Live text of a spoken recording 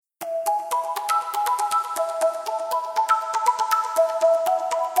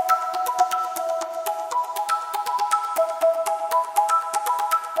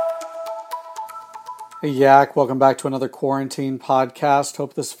Hey, Yak, welcome back to another quarantine podcast.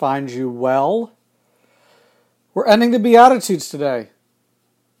 Hope this finds you well. We're ending the Beatitudes today.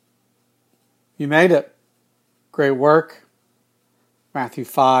 You made it. Great work. Matthew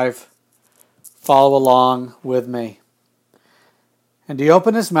 5. Follow along with me. And he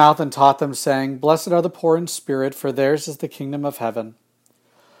opened his mouth and taught them, saying, Blessed are the poor in spirit, for theirs is the kingdom of heaven.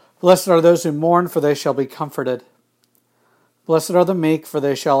 Blessed are those who mourn, for they shall be comforted. Blessed are the meek, for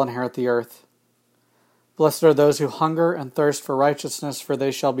they shall inherit the earth. Blessed are those who hunger and thirst for righteousness, for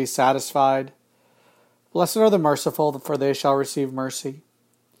they shall be satisfied. Blessed are the merciful, for they shall receive mercy.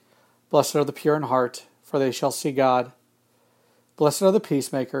 Blessed are the pure in heart, for they shall see God. Blessed are the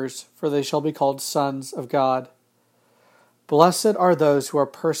peacemakers, for they shall be called sons of God. Blessed are those who are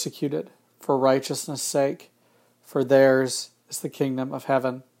persecuted for righteousness' sake, for theirs is the kingdom of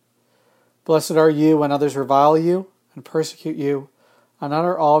heaven. Blessed are you when others revile you and persecute you, and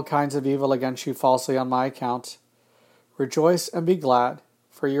utter all kinds of evil against you falsely on my account. Rejoice and be glad,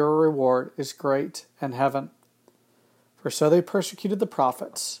 for your reward is great in heaven. For so they persecuted the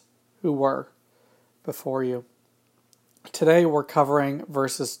prophets who were before you. Today we're covering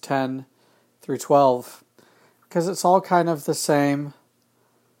verses 10 through 12, because it's all kind of the same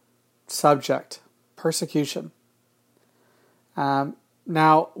subject, persecution.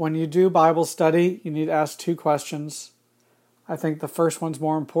 Now, when you do Bible study, you need to ask two questions. I think the first one's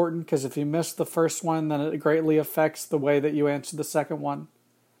more important because if you miss the first one, then it greatly affects the way that you answer the second one.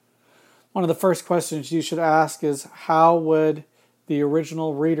 One of the first questions you should ask is, how would the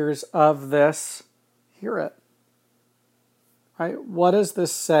original readers of this hear it? Right? What is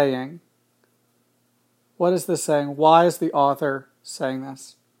this saying? What is this saying? Why is the author saying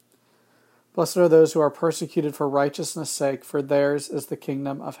this? Blessed are those who are persecuted for righteousness' sake, for theirs is the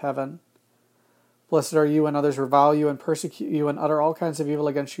kingdom of heaven. Blessed are you when others revile you and persecute you and utter all kinds of evil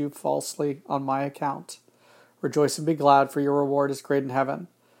against you falsely on my account. Rejoice and be glad, for your reward is great in heaven.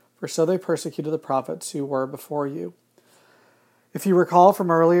 For so they persecuted the prophets who were before you. If you recall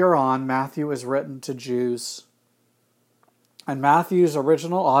from earlier on, Matthew is written to Jews. And Matthew's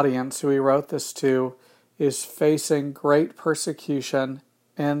original audience, who he wrote this to, is facing great persecution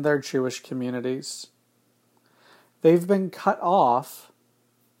in their Jewish communities. They've been cut off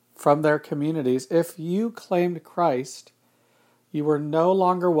from their communities. If you claimed Christ, you were no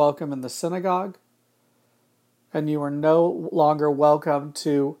longer welcome in the synagogue, and you were no longer welcome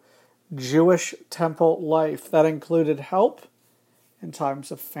to Jewish temple life. That included help in times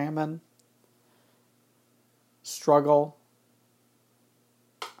of famine, struggle.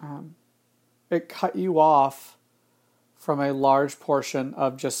 It cut you off from a large portion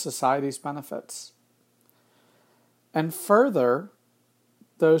of just society's benefits. And further,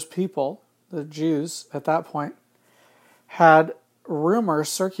 those people, the Jews at that point, had rumors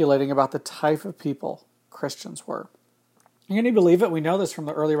circulating about the type of people Christians were. Can you believe it? We know this from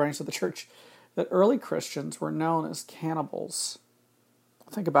the early writings of the church, that early Christians were known as cannibals.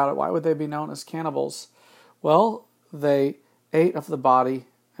 Think about it. Why would they be known as cannibals? Well, they ate of the body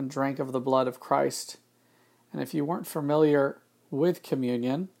and drank of the blood of Christ. And if you weren't familiar with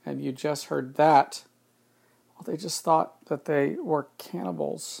communion and you just heard that, they just thought that they were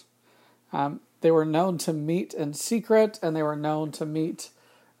cannibals. They were known to meet in secret, and they were known to meet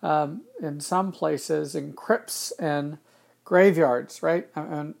in some places in crypts and graveyards, right?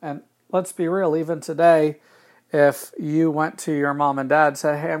 And let's be real, even today, if you went to your mom and dad and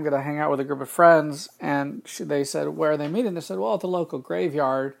said, hey, I'm going to hang out with a group of friends, and they said, where are they meeting? They said, well, at the local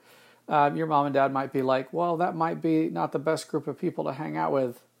graveyard. Your mom and dad might be like, well, that might be not the best group of people to hang out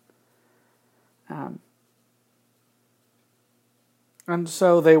with. And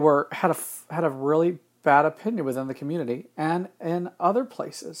so they had a really bad opinion within the community, and in other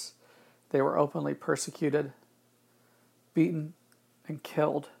places, they were openly persecuted, beaten, and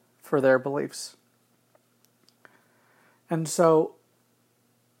killed for their beliefs. And so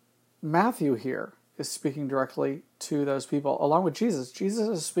Matthew here is speaking directly to those people, along with Jesus. Jesus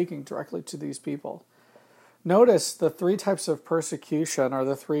is speaking directly to these people. Notice the three types of persecution, or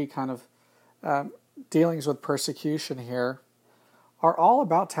the three kind of dealings with persecution here, are all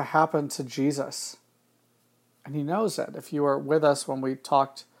about to happen to Jesus. And he knows it. If you were with us when we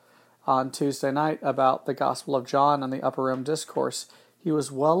talked on Tuesday night about the Gospel of John and the Upper Room Discourse, he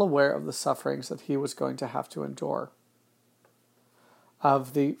was well aware of the sufferings that he was going to have to endure,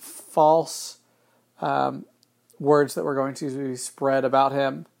 of the false words that were going to be spread about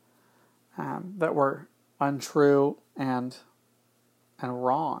him that were untrue and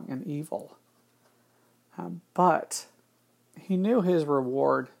wrong and evil. But he knew his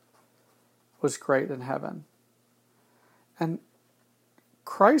reward was great in heaven. And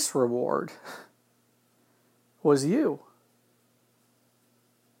Christ's reward was you.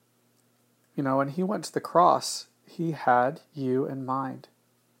 You know, when he went to the cross, he had you in mind.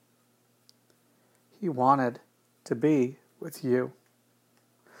 He wanted to be with you.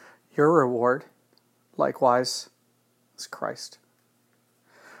 Your reward, likewise, is Christ.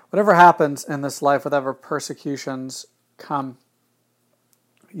 Whatever happens in this life, whatever persecutions come,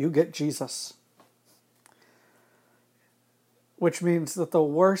 you get Jesus. Which means that the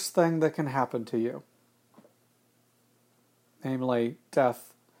worst thing that can happen to you, namely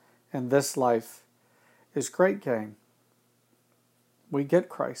death in this life, is great gain. We get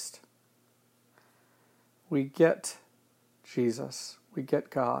Christ. We get Jesus. We get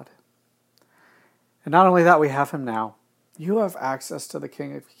God. And not only that, we have him now. You have access to the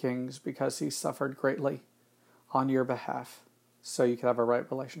King of Kings because he suffered greatly on your behalf, so you can have a right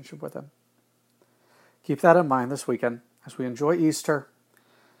relationship with him. Keep that in mind this weekend as we enjoy Easter,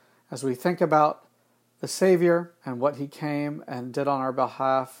 as we think about the Savior and what he came and did on our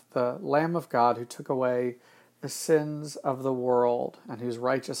behalf, the Lamb of God who took away the sins of the world and whose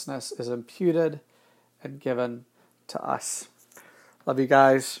righteousness is imputed and given to us. Love you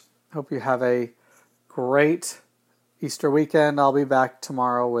guys. Hope you have a great Easter weekend. I'll be back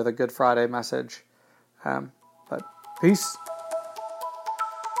tomorrow with a Good Friday message. But peace.